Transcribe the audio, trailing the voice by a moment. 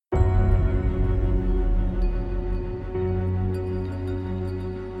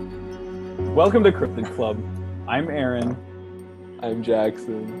Welcome to Cryptid Club. I'm Aaron. I'm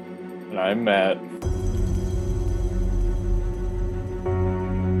Jackson. And I'm Matt.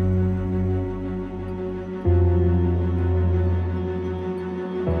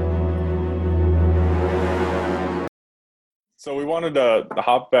 So we wanted to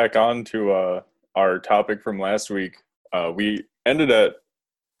hop back on to our topic from last week. We ended at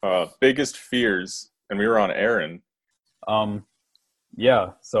biggest fears, and we were on Aaron. Yeah,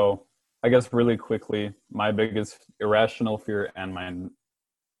 so I guess really quickly, my biggest irrational fear and my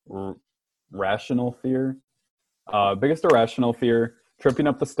rational fear. Biggest irrational fear, tripping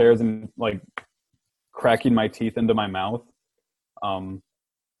up the stairs and like cracking my teeth into my mouth.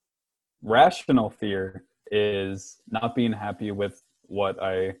 Rational fear is not being happy with what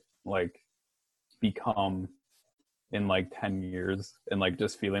I like become in like 10 years and like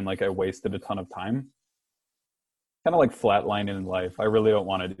just feeling like I wasted a ton of time. Kind of like flatlining in life. I really don't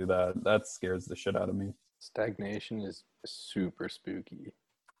want to do that. That scares the shit out of me. Stagnation is super spooky.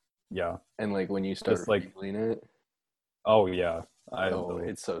 Yeah. And like when you start Just, like, feeling it, Oh yeah.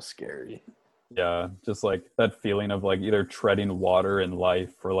 it's so scary. Yeah, just like that feeling of like either treading water in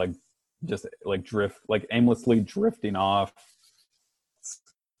life or like just like aimlessly drifting off.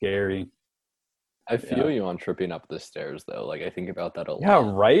 Scary. I feel you on tripping up the stairs though. Like I think about that a lot.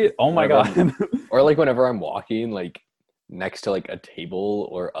 Yeah, right? Oh my God. Or like whenever I'm walking like next to like a table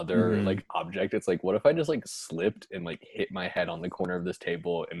or other Mhm. like object, it's like what if I just like slipped and like hit my head on the corner of this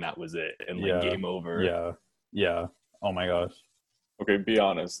table and that was it and like game over. Yeah. Oh my gosh. Okay, be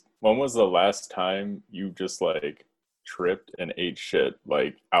honest. When was the last time you just like tripped and ate shit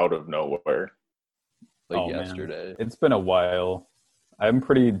like out of nowhere? Like Man. yesterday. It's been a while. I'm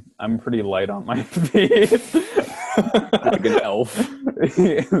pretty light on my feet. Like an elf.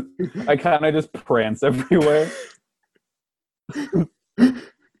 I kind of just prance everywhere.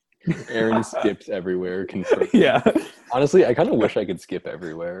 Aaron skips everywhere. Confirmed. Yeah. Honestly, I kind of wish I could skip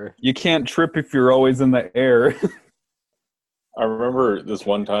everywhere. You can't trip if you're always in the air. I remember this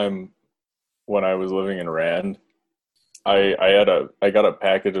one time when I was living in Rand, I got a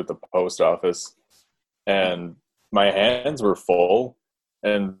package at the post office and my hands were full,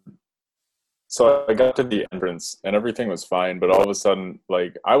 and so I got to the entrance and everything was fine, but all of a sudden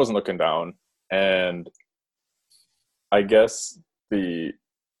like I wasn't looking down and I guess the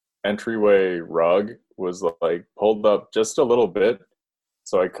entryway rug was like pulled up just a little bit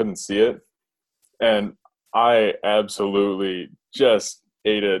so I couldn't see it, and I absolutely just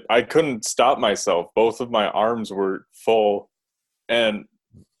ate it. I couldn't stop myself. Both of my arms were full, and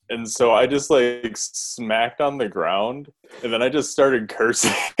so I just like smacked on the ground, and then I just started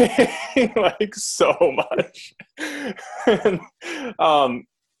cursing like so much, and,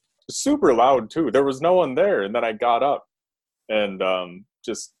 super loud too. There was no one there, and then I got up and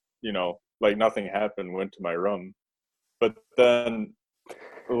just like nothing happened. Went to my room, but then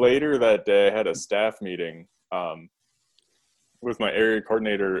later that day I had a staff meeting with my area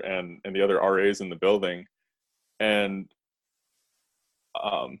coordinator and the other RAs in the building, and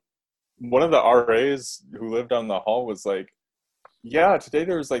one of the RAs who lived down the hall was like, yeah, today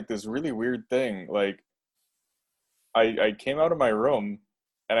there was like this really weird thing. Like I came out of my room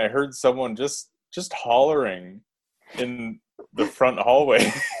and I heard someone just hollering in the front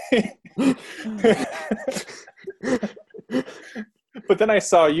hallway. But then I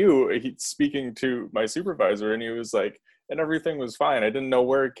saw you speaking to my supervisor, and he was like, and everything was fine. I didn't know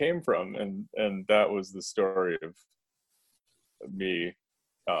where it came from, and that was the story of me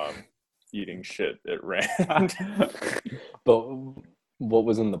eating shit at Rand. But what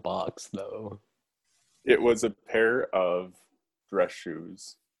was in the box though? It was a pair of dress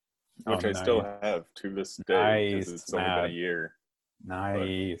shoes, which I still have to this day because it's only been a year.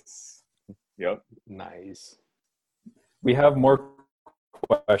 Nice. But, yep. Nice. We have more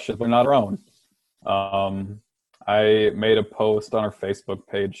questions, but not our own. I made a post on our Facebook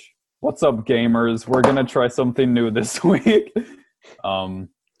page. What's up, gamers? We're gonna try something new this week.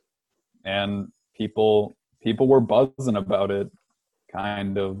 And people were buzzing about it,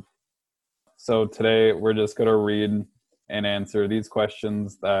 kind of. So today we're just gonna read and answer these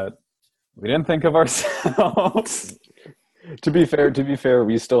questions that we didn't think of ourselves. To be fair,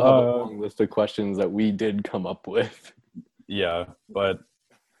 we still have a long list of questions that we did come up with. Yeah, but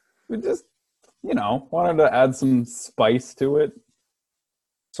we just, wanted to add some spice to it.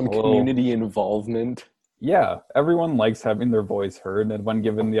 Some community involvement. Yeah, everyone likes having their voice heard, and when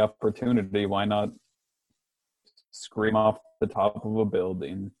given the opportunity, why not scream off the top of a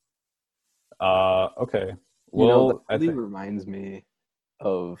building? Okay. Well, that really reminds me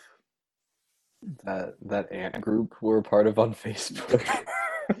of that ant group we're a part of on Facebook.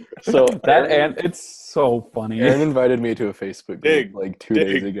 So and it's so funny. Aaron invited me to a Facebook group like 2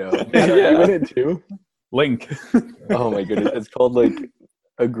 days ago. Yeah. You in it too? Link. Oh my goodness. It's called like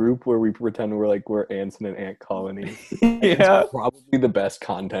a group where we pretend we're ants in an ant colony. Yeah. It's probably the best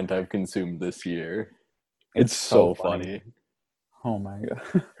content I've consumed this year. It's so funny. Oh my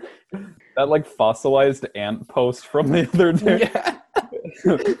god. That like fossilized ant post from the other day. Yeah.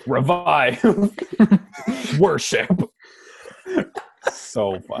 Revive. Worship.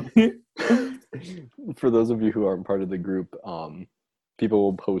 So funny. For those of you who aren't part of the group, people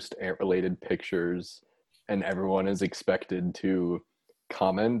will post ant-related pictures, and everyone is expected to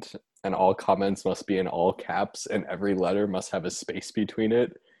comment, and all comments must be in all caps, and every letter must have a space between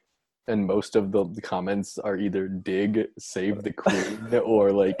it. And most of the comments are either dig, save the queen,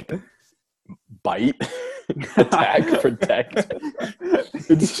 or like bite, attack, protect.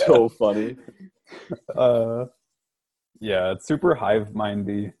 It's so funny. Yeah, it's super hive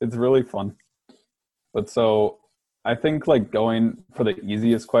mindy. It's really fun. But so I think like going for the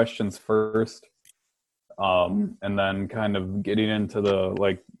easiest questions first, and then kind of getting into the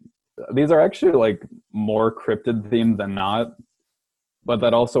like these are actually like more cryptid themed than not, but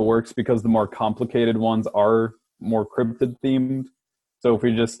that also works because the more complicated ones are more cryptid themed. So if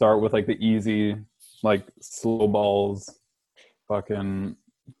we just start with like the easy, like slow balls, fucking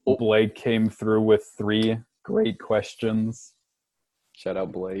Blake came through with 3 great questions. Shout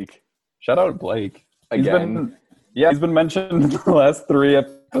out Blake. Shout out Blake. Again. He's been mentioned in the last 3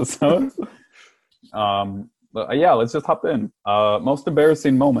 episodes. But yeah, let's just hop in. Most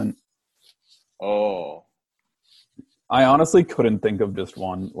embarrassing moment. Oh. I honestly couldn't think of just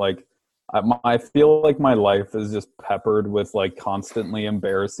one. Like, I feel like my life is just peppered with like constantly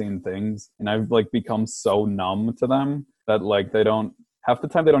embarrassing things, and I've like become so numb to them that like they don't half the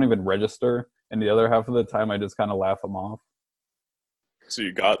time they don't even register, and the other half of the time I just kind of laugh them off. So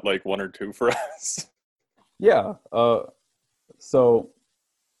you got like 1 or 2 for us? Yeah. So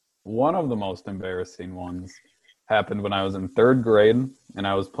one of the most embarrassing ones happened when I was in 3rd grade, and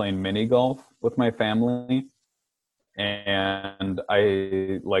I was playing mini golf with my family. And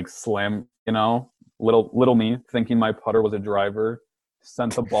I like slammed, little me thinking my putter was a driver,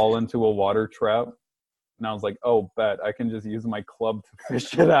 sent the ball into a water trap. And I was like, oh, bet I can just use my club to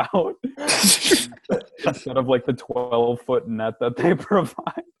fish it out instead of like the 12-foot net that they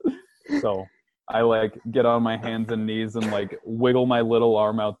provide. So I like get on my hands and knees and like wiggle my little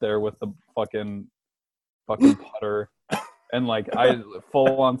arm out there with the fucking putter. And like I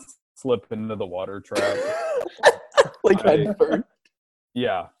full on slip into the water trap. Like head first.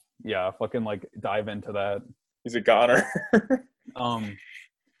 Yeah, fucking like dive into that. He's a goner.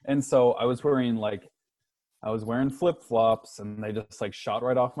 And so I was wearing flip-flops, and they just like shot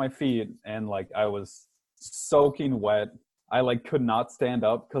right off my feet, and like I was soaking wet. I like could not stand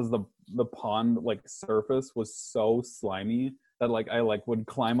up because the pond like surface was so slimy that like I like would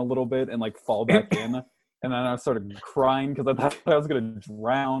climb a little bit and like fall back in, and then I started crying because I thought I was gonna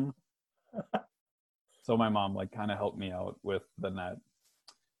drown. So my mom like kind of helped me out with the net,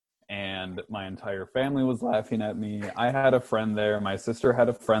 and my entire family was laughing at me. I had a friend there. My sister had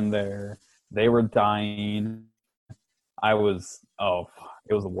a friend there. They were dying. It was the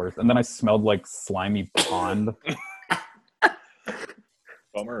worst. And then I smelled like slimy pond.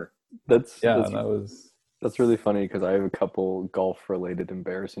 Bummer. That's really funny because I have a couple golf-related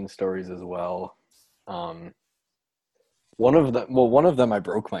embarrassing stories as well. One of them I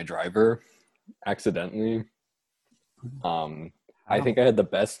broke my driver accidentally. I think I had the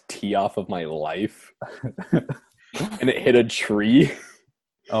best tee off of my life, and it hit a tree.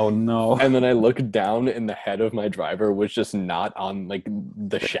 Oh no. And then I looked down, and the head of my driver was just not on like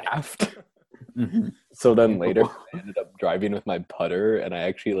the shaft. Mm-hmm. So then later I ended up driving with my putter, and I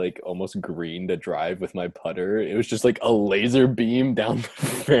actually like almost greened a drive with my putter. It was just like a laser beam down the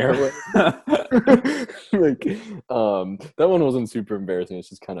fairway. That one wasn't super embarrassing. It's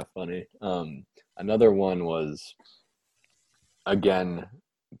just kind of funny. Another one was, again,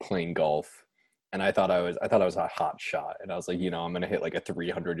 playing golf, and I thought I was a hot shot, and I was like, I'm gonna hit like a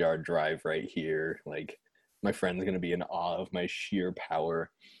 300-yard drive right here. Like my friend's gonna be in awe of my sheer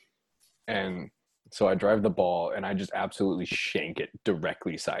power. And so I drive the ball, and I just absolutely shank it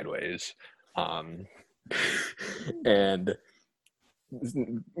directly sideways. And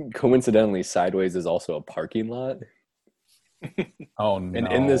coincidentally, sideways is also a parking lot. Oh no!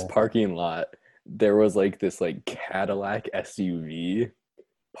 And in this parking lot, there was like this like Cadillac SUV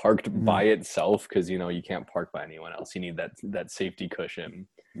parked by itself because you can't park by anyone else. You need that safety cushion.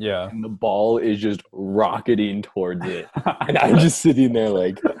 Yeah. and the ball is just rocketing towards it. And I'm just sitting there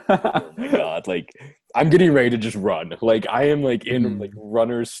like, oh my God, like I'm getting ready to just run. Like I am like in like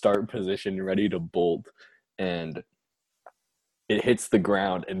runner's start position, ready to bolt. And it hits the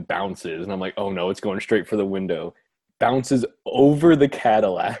ground and bounces. And I'm like, oh no, it's going straight for the window. Bounces over the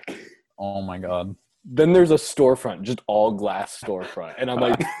Cadillac. Oh my God. Then there's a storefront, just all glass storefront. And I'm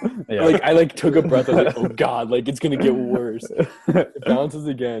like, Yeah. like I like took a breath. I was like, oh God, like it's gonna get worse. It bounces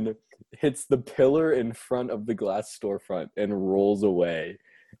again, hits the pillar in front of the glass storefront and rolls away.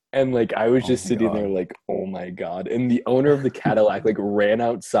 And like I was just sitting there like, oh my God. And the owner of the Cadillac like ran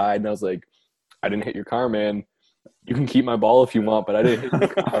outside and I was like, I didn't hit your car, man. You can keep my ball if you want, but I didn't hit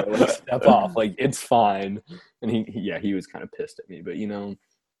your car. Like step off. Like it's fine. And he was kind of pissed at me, but you know,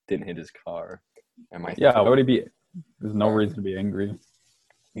 didn't hit his car. And why would he be? There's no reason to be angry.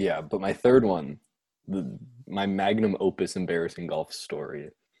 Yeah, but my third one, my magnum opus embarrassing golf story.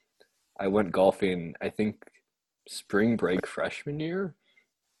 I went golfing, I think, spring break freshman year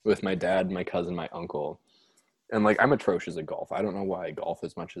with my dad, my cousin, my uncle. And like I'm atrocious at golf. I don't know why I golf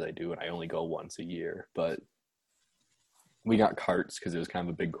as much as I do, and I only go once a year. But we got carts because it was kind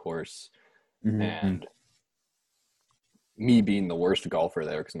of a big course, and me being the worst golfer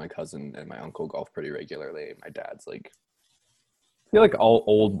there because my cousin and my uncle golf pretty regularly. My dad's like, I feel like all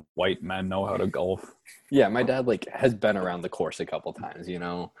old white men know how to golf. Yeah, my dad like has been around the course a couple times, you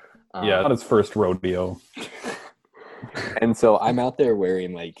know. Yeah, not his first rodeo. And so I'm out there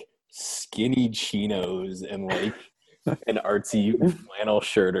wearing like skinny chinos and like an artsy flannel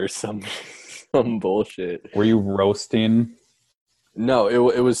shirt or some bullshit. Were you roasting? No, it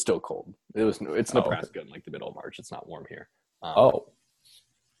was still cold. It's Nebraska in like the middle of March. It's not warm here.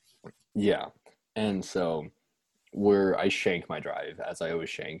 Yeah, and so I shank my drive as I always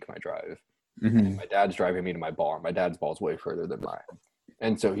shank my drive. And my dad's driving me to my ball. My dad's ball's way further than mine.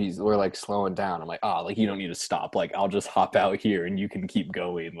 And so we're like slowing down. I'm like, like you don't need to stop. Like I'll just hop out here and you can keep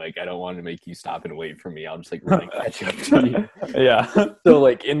going. Like I don't want to make you stop and wait for me. I'll just like really catch up to you. Yeah. So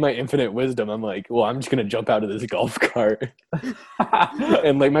like in my infinite wisdom, I'm like, well, I'm just gonna jump out of this golf cart,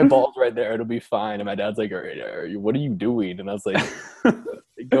 and like my ball's right there. It'll be fine. And my dad's like, what are you doing? And I was like,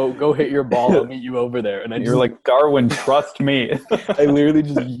 go hit your ball. I'll meet you over there. And you're like, Darwin, trust me. I literally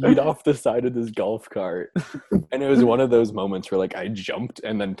just yeet off the side of this golf cart. And it was one of those moments where like I jumped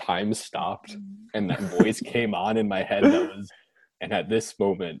and then time stopped and that voice came on in my head that was, and at this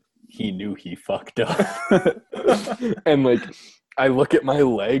moment he knew he fucked up. And like I look at my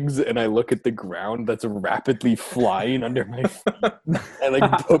legs and I look at the ground that's rapidly flying under my feet. I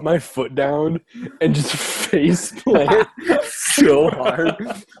like put my foot down and just face plant so hard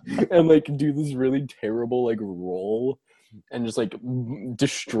and like do this really terrible like roll and just like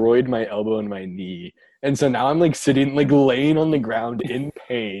destroyed my elbow and my knee. And so now I'm like sitting, like laying on the ground in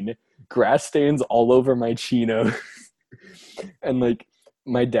pain, grass stains all over my chino. And like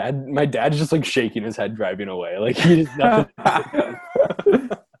my dad's just like shaking his head driving away. Like he just nothing.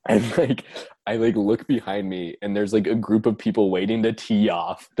 And like I like look behind me and there's like a group of people waiting to tee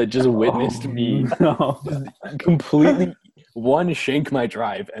off that just witnessed me completely shank my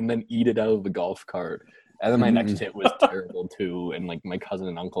drive and then eat it out of the golf cart. And then my next hit was terrible too, and like my cousin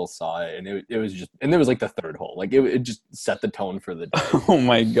and uncle saw it, and it was just, and it was like the third hole, like it just set the tone for the day. Oh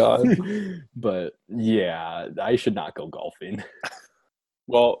my God! But yeah, I should not go golfing.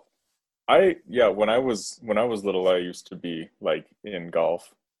 Well, when I was little, I used to be like in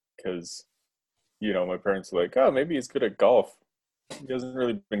golf because, you know, my parents were like, oh, maybe he's good at golf. He hasn't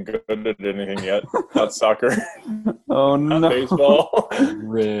really been good at anything yet. Not soccer. Oh not no! Baseball.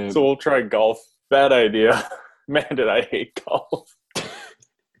 Rip. So we'll try golf. Bad idea. Man, did I hate golf.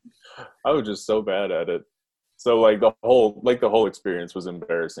 I was just so bad at it. So like the whole experience was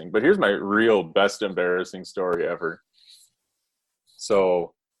embarrassing. But here's my real best embarrassing story ever.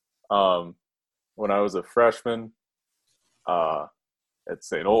 So when I was a freshman at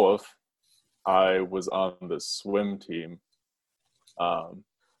St. Olaf, I was on the swim team.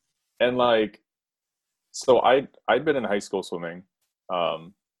 And like, so I'd been in high school swimming.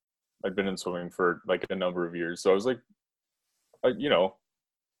 I'd been in swimming for like a number of years. So I was like, you know,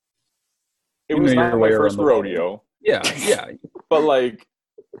 it was not my first rodeo. Yeah. But like,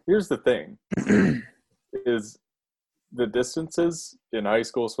 here's the thing, is the distances in high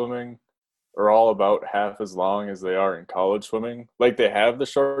school swimming are all about half as long as they are in college swimming. Like they have the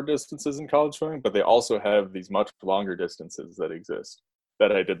short distances in college swimming, but they also have these much longer distances that exist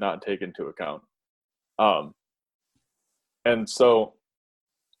that I did not take into account. And so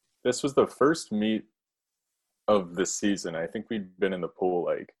this was the first meet of the season. I think we'd been in the pool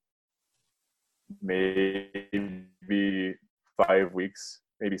like maybe 5 weeks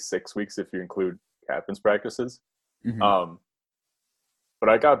maybe 6 weeks if you include captain's practices. Mhm. But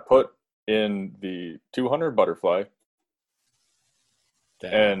I got put in the 200 butterfly,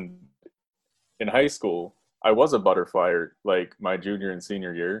 Damn. and in high school, I was a butterflyer like my junior and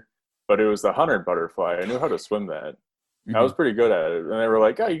senior year, but it was the 100 butterfly. I knew how to swim that. I was Mhm. pretty good at it. And they were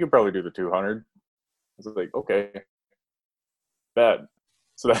like, oh, you could probably do the 200. I was like, okay, bet.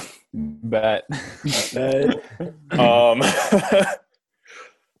 So that, Bet. um,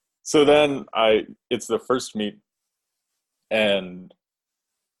 so then it's the first meet, and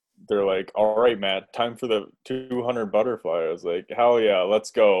they're like, all right, Matt, time for the 200 butterfly. I was like, hell yeah, let's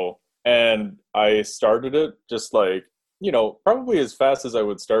go. And I started it just like, probably as fast as I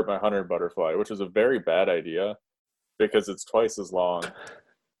would start my 100 butterfly, which is a very bad idea because it's twice as long.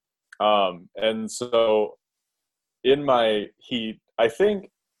 And so in my heat, I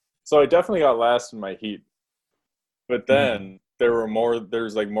think, so I definitely got last in my heat, but then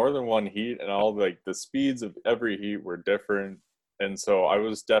there's like more than one heat, and all like the speeds of every heat were different. And so I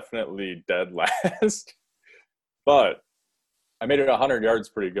was definitely dead last, but I made it 100 yards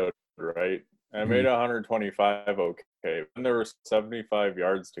pretty good, right? And I made 125 okay. And there were 75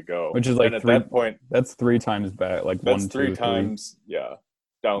 yards to go. Which is And like at three. that point, That's 3 times back. Like that's one, three two, three. times, yeah,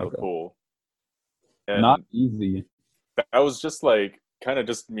 down the Okay. pool. Not And easy. that was just like kind of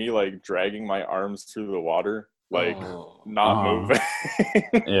just me like dragging my arms through the water, like not moving.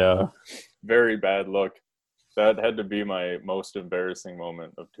 Yeah. Very bad look. That had to be my most embarrassing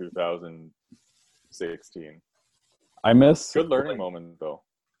moment of 2016. I miss. Good learning moment though.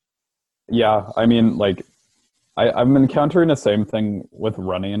 Yeah. I mean, like, I'm encountering the same thing with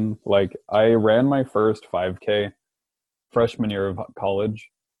running. Like, I ran my first 5K freshman year of college,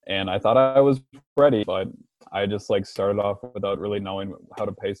 and I thought I was ready, but I just like started off without really knowing how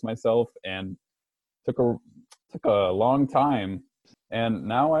to pace myself, and took a long time. And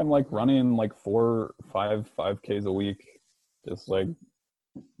now I'm like running like 5Ks a week, just like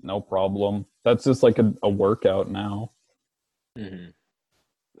no problem. That's just like a workout now. Mm-hmm.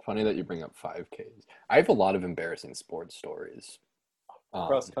 Funny that you bring up 5Ks. I have a lot of embarrassing sports stories.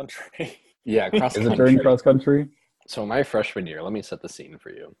 Cross country. Yeah, cross Is country. it during cross country? So my freshman year, let me set the scene for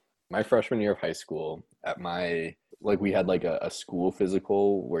you. My freshman year of high school, we had like a school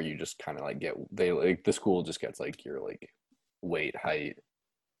physical where you just kind of like the school just gets like your like weight, height,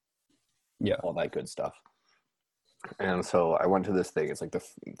 Yeah. all that good stuff. And so I went to this thing. It's like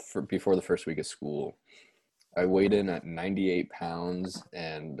before the first week of school. I weighed in at 98 pounds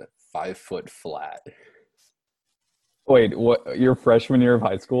and 5 foot flat. Wait, what? Your freshman year of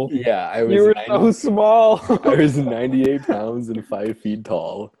high school? Yeah, I was. You were so small. I was 98 pounds and 5 feet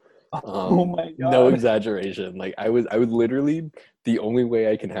tall. Oh my god! No exaggeration. Like I would literally. The only way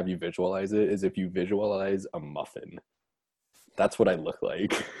I can have you visualize it is if you visualize a muffin. That's what I look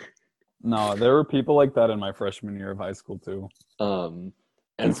like. No, there were people like that in my freshman year of high school too. And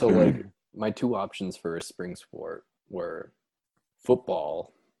so like my two options for a spring sport were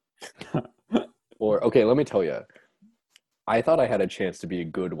football or okay, let me tell you. I thought I had a chance to be a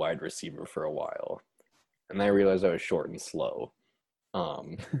good wide receiver for a while. And then I realized I was short and slow.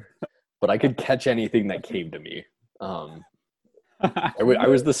 But I could catch anything that came to me. I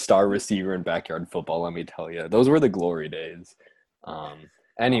was the star receiver in backyard football, let me tell you. Those were the glory days.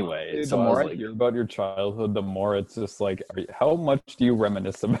 Anyway, Dude, so the I was more I like, hear about your childhood, the more it's just like, how much do you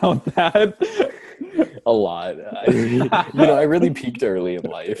reminisce about that? a lot. I really peaked early in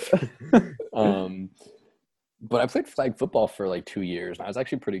life. But I played flag football for like 2 years, and I was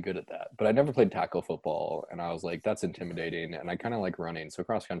actually pretty good at that. But I never played tackle football, and I was like, that's intimidating, and I kind of like running, so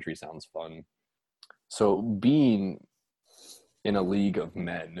cross country sounds fun. So being in a league of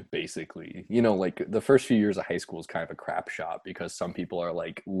men, basically, like the first few years of high school is kind of a crap shot because some people are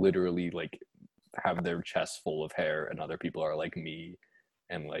like literally like have their chests full of hair, and other people are like me,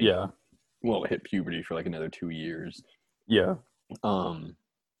 and like won't hit puberty for like another 2 years. Yeah.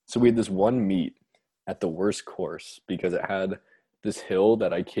 So we had this one meet at the worst course because it had this hill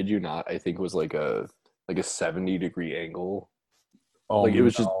that I kid you not, I think was like a 70-degree angle. Oh, like it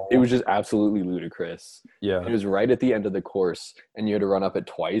was just absolutely ludicrous. Yeah. It was right at the end of the course, and you had to run up it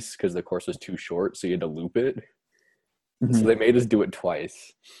twice because the course was too short, so you had to loop it. Mm-hmm. So they made us do it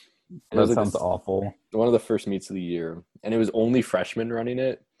twice. And that sounds awful. One of the first meets of the year, and it was only freshmen running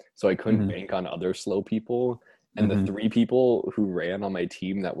it, so I couldn't bank on other slow people. And the 3 people who ran on my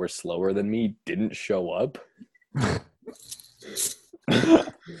team that were slower than me didn't show up.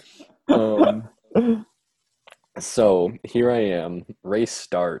 So here I am, race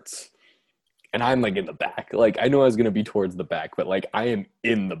starts, and I'm like in the back. Like I know I was going to be towards the back, but like I am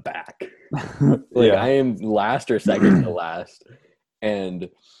in the back. Like I am last or second to last. and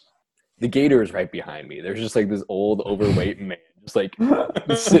the gator is right behind me. There's just like this old overweight man, just like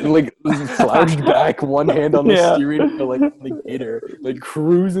sitting like slouched back, one hand on the steering wheel, like the gator, like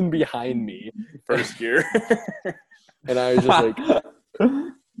cruising behind me, First gear. and I was just like,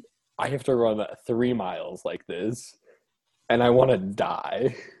 I have to run 3 miles like this, and I want to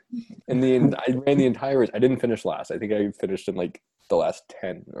die. And I ran the entire race. I didn't finish last. I think I finished in like the last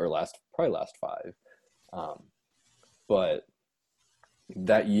 10 or probably last 5. But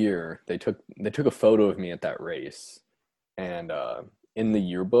that year they took a photo of me at that race, and in the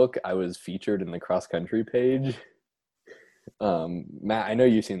yearbook I was featured in the cross country page. Matt, I know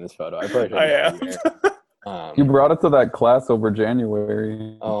you've seen this photo. I probably I have. You brought it to that class over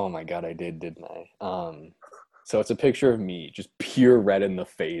January. Oh my god, I didn't I? So it's a picture of me, just pure red in the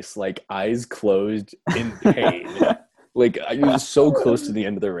face, like eyes closed in pain. Like I was so close to the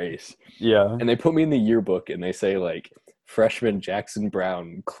end of the race. Yeah. And they put me in the yearbook and they say like, freshman Jackson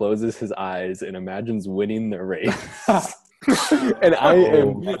Brown closes his eyes and imagines winning the race. And I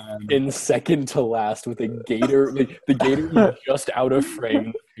am in second to last with a gator. Like, the gator is just out of frame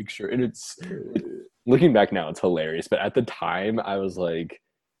in the picture. And it's, looking back now, it's hilarious. But at the time, I was like,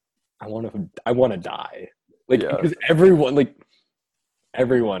 I want to die. Like, because everyone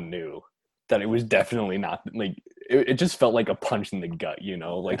knew that it was definitely not, like, it just felt like a punch in the gut, you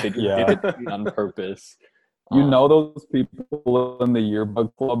know? Like, they did it on purpose. You know, those people in the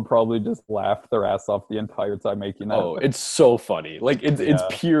yearbook club probably just laughed their ass off the entire time making that. Oh, it's so funny. Like, it's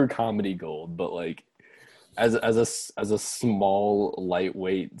pure comedy gold, but like, as a small,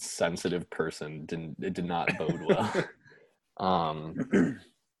 lightweight, sensitive person, it did not bode well.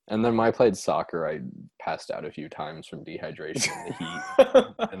 And then when I played soccer, I passed out a few times from dehydration in the heat,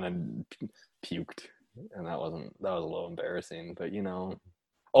 and then puked, and that was a little embarrassing. But you know,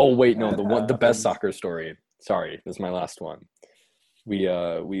 oh wait, no, the best soccer story. Sorry, this is my last one.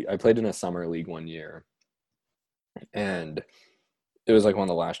 I played in a summer league one year, and it was like one of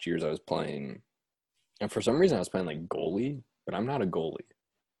the last years I was playing, and for some reason I was playing like goalie, but I'm not a goalie.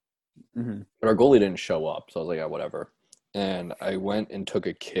 Mm-hmm. But our goalie didn't show up, so I was like, yeah, whatever. And I went and took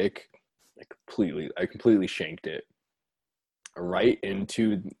a kick. I completely shanked it right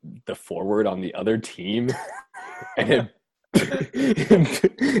into the forward on the other team, and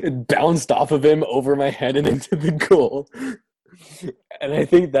it bounced off of him over my head and into the goal. And I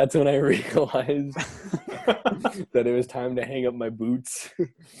think that's when I realized that it was time to hang up my boots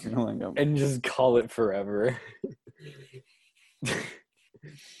and just call it forever.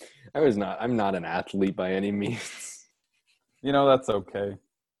 I'm not an athlete by any means. You know, that's okay.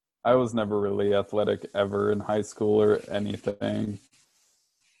 I was never really athletic ever in high school or anything.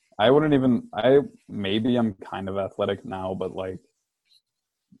 Maybe I'm kind of athletic now, but like,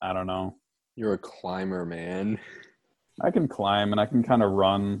 I don't know. You're a climber, man. I can climb and I can kind of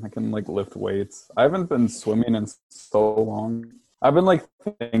run. I can like lift weights. I haven't been swimming in so long. I've been like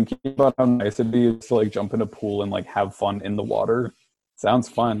thinking about how nice it'd be to like jump in a pool and like have fun in the water. Sounds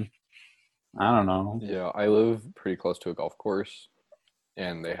fun. I don't know. Yeah, I live pretty close to a golf course,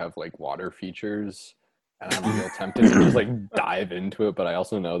 and they have like water features, and I'm real tempted to just like dive into it, but I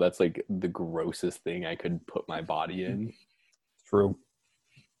also know that's like the grossest thing I could put my body in. True.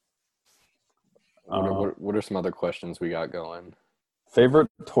 What are some other questions we got going? Favorite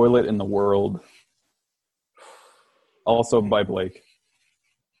toilet in the world? Also by Blake.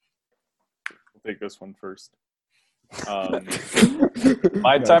 I'll take this one first.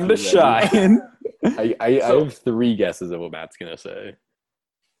 My time to shine. I have 3 guesses of what Matt's gonna say.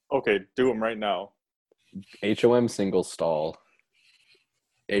 Okay, do them right now. HOM single stall,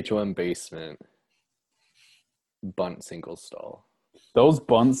 HOM basement, bunt single stall. Those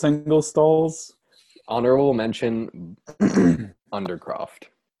bunt single stalls? Honorable mention, Undercroft.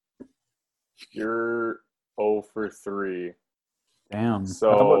 You're 0 for 3. Damn.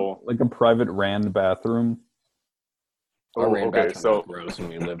 So how about, like a private Rand bathroom? Our Rand bathroom was gross when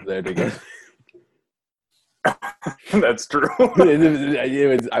we lived there together. That's true.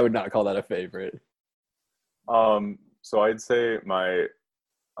 I would not call that a favorite. So I'd say my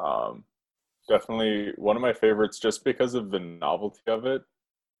definitely one of my favorites, just because of the novelty of it,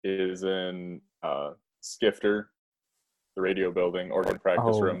 is in Skifter, the radio building, organ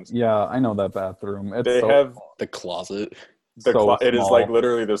practice rooms. Yeah, I know that bathroom. They have the closet. It is like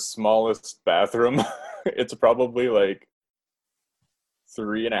literally the smallest bathroom. It's probably like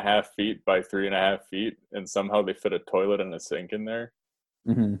 3.5 feet by 3.5 feet, and somehow they fit a toilet and a sink in there.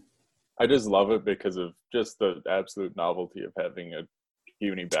 Mm-hmm. I just love it because of just the absolute novelty of having a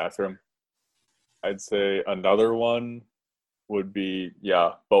uni bathroom. I'd say another one would be,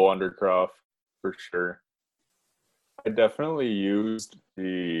 Bo Undercroft, for sure. I definitely used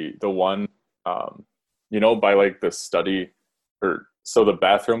the one, by like the study, or so the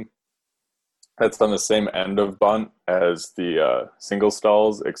bathroom that's on the same end of Bunt as the single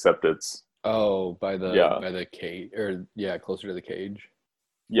stalls, except it's by yeah, the cage, or yeah, closer to the cage.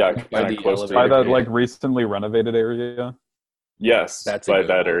 yeah, By kind of the close to By elevator. that the like recently renovated area. yes, That's a by good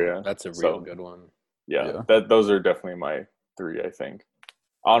that one. area. That's a real So good one. yeah, Yeah. those are definitely my three. I think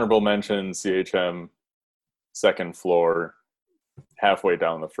honorable mention CHM, second floor, halfway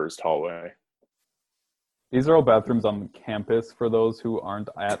down the first hallway. These are all bathrooms on campus for those who aren't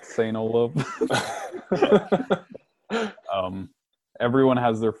at St. Olaf. Everyone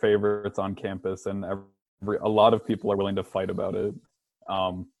has their favorites on campus, and a lot of people are willing to fight about it.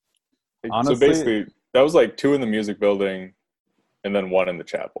 So Honestly, basically, that was like 2 in the music building, and then 1 in the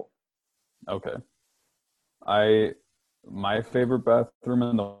chapel. okay. My favorite bathroom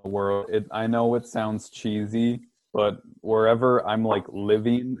in the world. I know it sounds cheesy, but wherever I'm like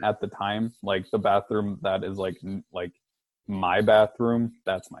living at the time, like the bathroom that is like my bathroom,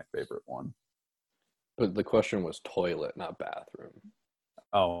 that's my favorite one. But the question was toilet, not bathroom.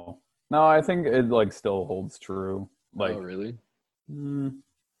 Oh no, I think it like still holds true. Like, oh, really?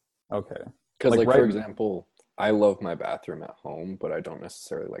 Okay. Because, like, right, for example, I love my bathroom at home, but I don't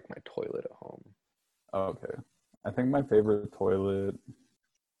necessarily like my toilet at home. Okay. I think my favorite toilet,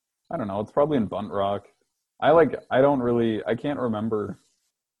 I don't know, it's probably in Bunt Rock. I can't remember.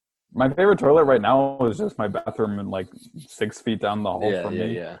 My favorite toilet right now is just my bathroom and like 6 feet down the hall from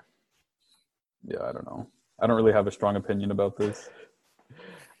me. Yeah. Yeah, I don't know. I don't really have a strong opinion about this.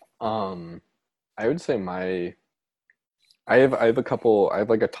 I would say I have a couple. I have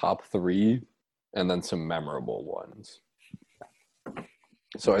like a top 3, and then some memorable ones.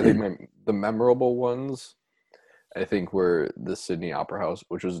 So I think the memorable ones, I think, were the Sydney Opera House,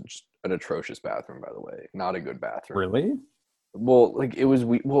 which was just an atrocious bathroom, by the way. Not a good bathroom. Really? Well, like it was.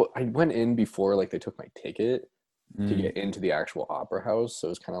 I went in before like they took my ticket to get into the actual opera house, so it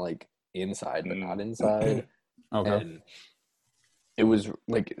was kind of like inside but not inside. Okay. And it was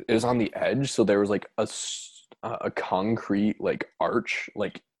on the edge, so there was like a concrete like arch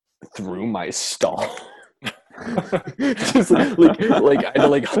like through my stall. Just like I had to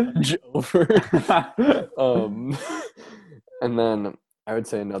like hunch over. And then I would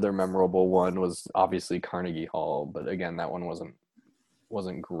say another memorable one was obviously Carnegie Hall, but again, that one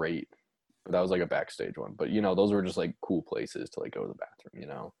wasn't great. But that was like a backstage one. But those were just like cool places to like go to the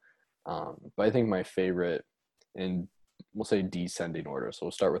bathroom. But I think my favorite, and we'll say descending order. So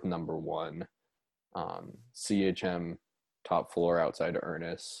we'll start with number 1, CHM, top floor outside of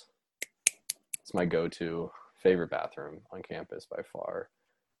Ernest. It's my go-to favorite bathroom on campus by far.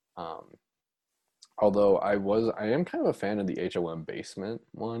 Although I am kind of a fan of the HOM basement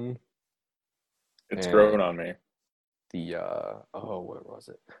one. It's grown on me. What was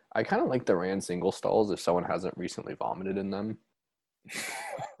it? I kind of like the Rand single stalls if someone hasn't recently vomited in them.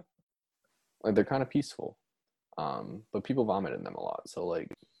 Like they're kind of peaceful. But people vomit in them a lot. So like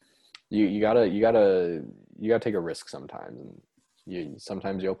you gotta take a risk sometimes, and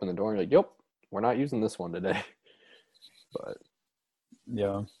sometimes you open the door and you're like, yep, we're not using this one today. But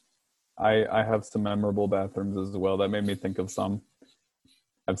yeah. I have some memorable bathrooms as well that made me think of some.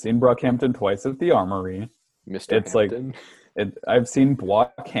 I've seen Brockhampton twice at the Armory. Mr. It's Hampton. I've seen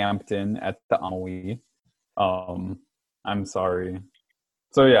Brockhampton at the Armory. I'm sorry.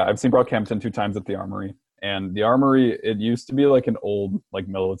 So yeah, I've seen Brockhampton 2 times at the Armory. And the Armory, it used to be like an old like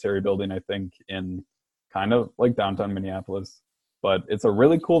military building, I think, in kind of like downtown Minneapolis. But it's a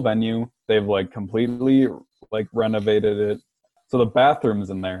really cool venue. They've like completely like renovated it. So the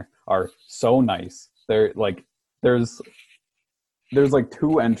bathrooms in there are so nice. They're like there's like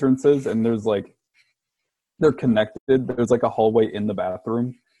 2 entrances, and they're connected. There's like a hallway in the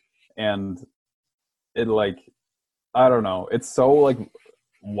bathroom, and it like, I don't know, it's so like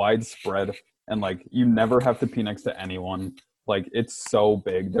widespread, and like you never have to pee next to anyone. Like it's so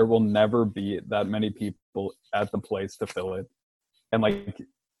big. There will never be that many people at the place to fill it. And like,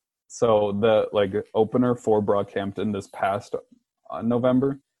 so the like opener for Brockhampton this past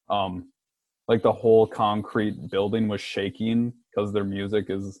November, like the whole concrete building was shaking because their music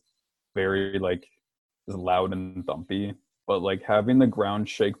is very like is loud and thumpy. But like having the ground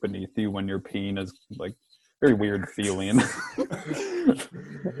shake beneath you when you're peeing is like very weird feeling.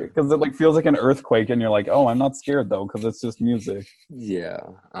 Because it like feels like an earthquake, and you're like, oh, I'm not scared though because it's just music. Yeah.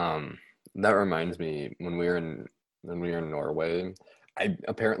 That reminds me, when we were in Norway, I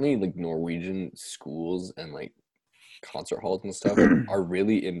apparently like Norwegian schools and like concert halls and stuff are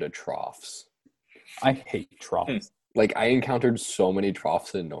really into troughs. I hate troughs. Like I encountered so many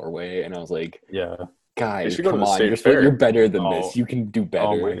troughs in Norway, and I was like, Yeah. Guys, should go to come the on. state You're fair. you're better than Oh. this. You can do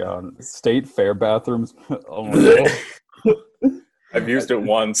Oh my better. god. State fair bathrooms. Oh my god. I've used it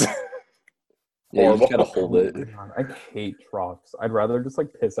once. Yeah, you just gotta Horrible. hold Oh it. my god. I hate troughs. I'd rather just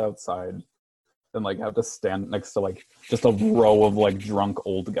like piss outside than like have to stand next to like just a row of like drunk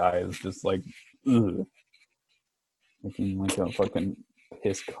old guys just like ugh, making like a fucking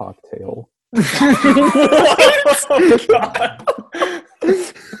piss cocktail.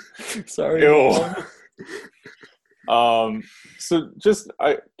 Sorry. Ew. So just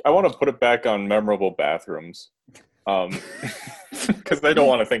I want to put it back on memorable bathrooms, because I don't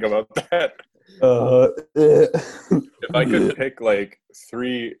want to think about that. If I could pick like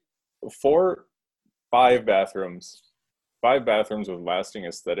 5 bathrooms with lasting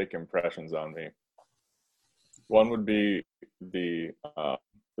aesthetic impressions on me. One would be the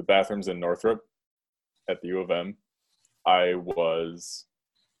bathrooms in Northrop at the U of M. I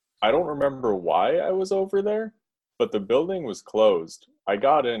don't remember why I was over there, but the building was closed. I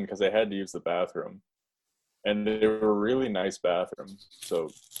got in because I had to use the bathroom, and they were really nice bathrooms. So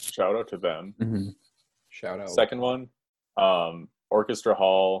shout out to them. Mm-hmm. Shout out. Second one, Orchestra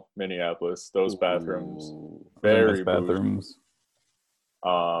Hall, Minneapolis. Those bathrooms, very nice bathrooms.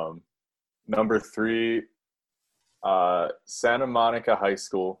 Number 3, Santa Monica High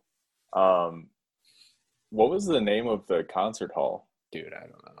School. What was the name of the concert hall? Dude, I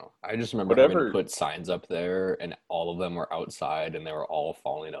don't know. I just remember having Whatever. to put signs up there, and all of them were outside, and they were all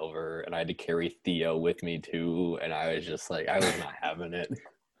falling over, and I had to carry Theo with me too, and I was just like, I was not having it.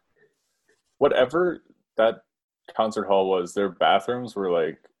 Whatever that concert hall was, their bathrooms were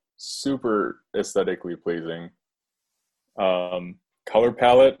like super aesthetically pleasing. Color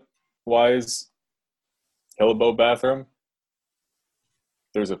palette wise, Hillbo bathroom.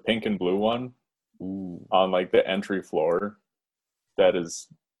 There's a pink and blue one. Ooh. On like the entry floor. That is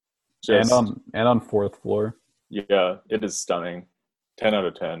just and on 4th floor. Yeah, it is stunning. 10 out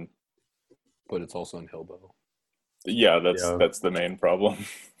of 10. But it's also in Hillbo. Yeah, that's the main problem.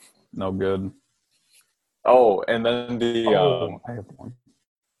 No good. Oh, and then I have one.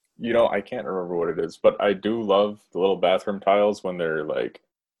 I can't remember what it is, but I do love the little bathroom tiles when they're like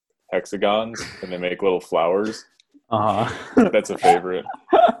hexagons and they make little flowers. That's a favorite.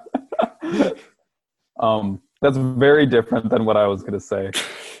 That's very different than what I was gonna say.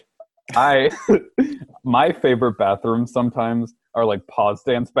 My favorite bathrooms sometimes are like pause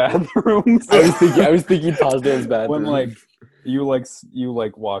dance bathrooms. I was thinking pause dance bathroom. When like you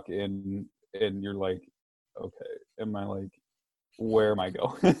walk in and you're like, okay, where am I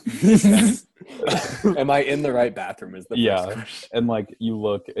going? Am I in the right bathroom is the first question. And like you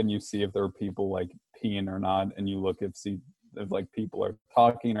look and you see if there are people like peeing or not, and you look if like people are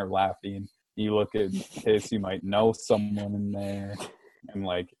talking or laughing. You look in case you might know someone in there, and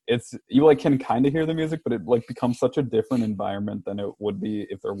like you like can kind of hear the music, but it like becomes such a different environment than it would be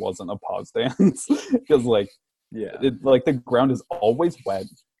if there wasn't a pause dance, because like the ground is always wet.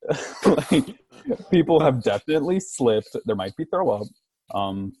 Like people have definitely slipped. There might be throw up.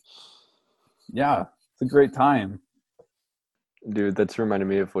 It's a great time. Dude, that's reminded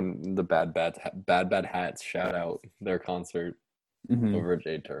me of when the Bad Bad Hats shout out their concert over at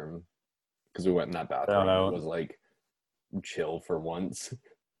J-Term. Because we went in that bathroom. It was like chill for once.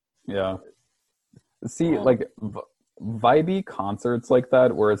 Yeah. See, like vibey concerts like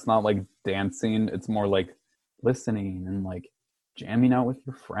that, where it's not like dancing, it's more like listening and like jamming out with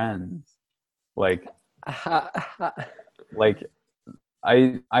your friends. Like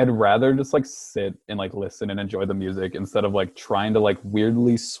I'd rather just like sit and like listen and enjoy the music instead of like trying to like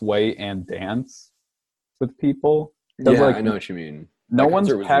weirdly sway and dance with people. Yeah, like, I know what you mean. No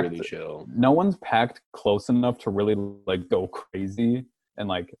one's packed. Really chill. No one's packed close enough to really like go crazy, and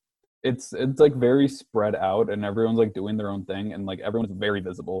like it's like very spread out, and everyone's like doing their own thing, and like everyone's very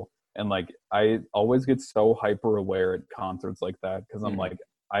visible. And like I always get so hyper aware at concerts like that because I'm like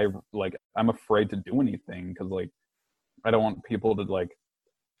I'm afraid to do anything because like I don't want people to like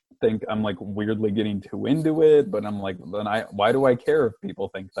think I'm like weirdly getting too into it. But I'm like, why do I care if people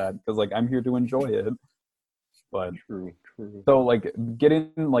think that? Because like I'm here to enjoy it. But true. So like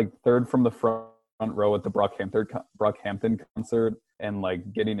getting like third from the front row at the Brockhampton concert and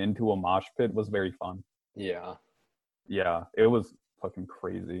like getting into a mosh pit was very fun. Yeah, it was fucking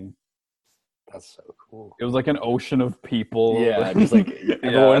crazy. That's so cool. It was like an ocean of people. Yeah, just like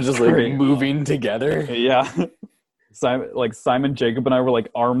everyone's just like moving together. Yeah. Simon, Jacob, and I were like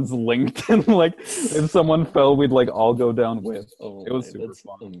arms linked, and like if someone fell, we'd like all go down with. It was super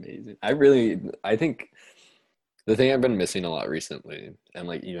fun. Amazing. I think the thing I've been missing a lot recently, and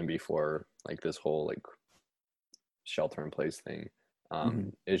like even before like this whole like shelter in place thing,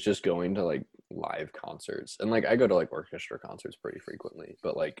 is just going to like live concerts. And like I go to like orchestra concerts pretty frequently,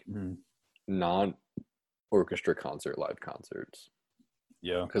 but like non orchestra concert live concerts.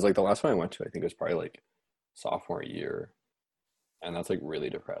 Yeah. Because like the last one I went to, I think it was probably like sophomore year, and that's like really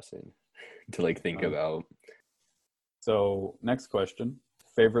depressing to like think about. So next question: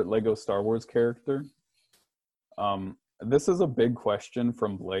 favorite Lego Star Wars character? This is a big question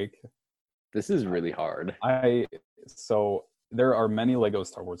from Blake. This is really hard. So there are many Lego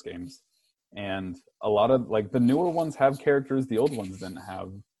Star Wars games, and a lot of like the newer ones have characters the old ones didn't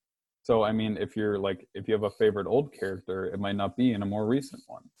have. So I mean, if you have a favorite old character, it might not be in a more recent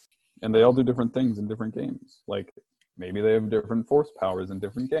one, and they all do different things in different games. Like maybe they have different force powers in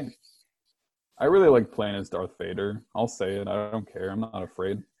different games. I really like playing as Darth Vader. I'll say it. I don't care. I'm not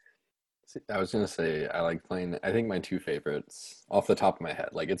afraid. I was gonna say I like playing. I think my two favorites off the top of my head.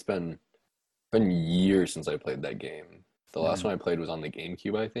 Like it's been years since I played that game. The last one I played was on the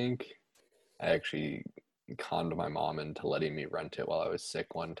GameCube, I think. I actually conned my mom into letting me rent it while I was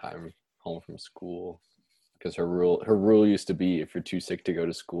sick one time home from school. Because her rule used to be if you're too sick to go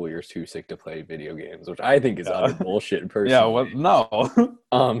to school, you're too sick to play video games, which I think is utter bullshit personally. Yeah, well,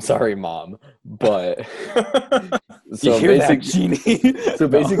 no. Sorry, Mom. But so you hear that, Genie? So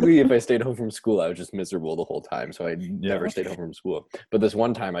basically, if I stayed home from school, I was just miserable the whole time. So I never stayed home from school. But this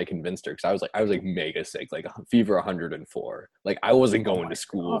one time, I convinced her because I was like mega sick, like fever 104. Like I wasn't going to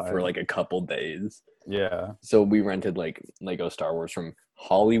school for like a couple days. Yeah. So we rented like Lego Star Wars from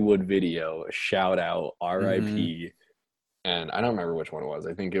Hollywood Video. Shout out, RIP. And I don't remember which one it was.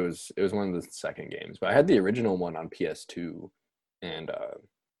 I think it was one of the second games. But I had the original one on PS2, and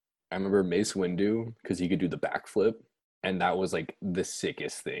I remember Mace Windu because he could do the backflip, and that was like the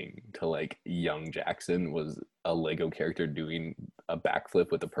sickest thing to like young Jackson was a Lego character doing a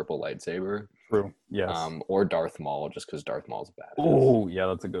backflip with a purple lightsaber. True. Yes. Or Darth Maul, just because Darth Maul's badass. Oh yeah,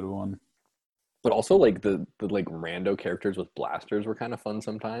 that's a good one. But also like the like rando characters with blasters were kind of fun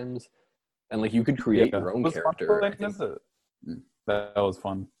sometimes, and like you could create your own character. That was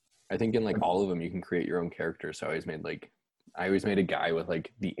fun. I think in like all of them you can create your own character. So I always made a guy with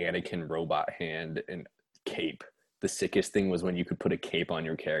like the Anakin robot hand and cape. The sickest thing was when you could put a cape on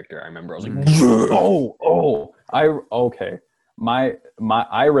your character. I remember I was like, okay.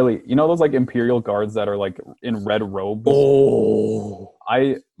 I really, you know those like Imperial guards that are like in red robes?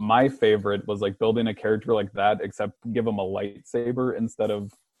 My favorite was like building a character like that, except give him a lightsaber instead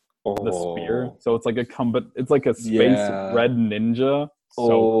of the spear. So it's like it's like a space red ninja.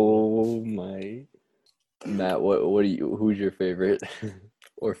 My Matt, who's your favorite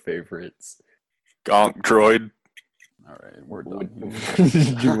or favorites? Gonk droid. All right, we're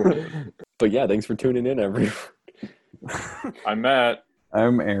done. But yeah, thanks for tuning in, everyone. I'm Matt.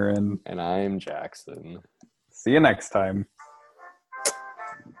 I'm Aaron. And I'm Jackson. See you next time.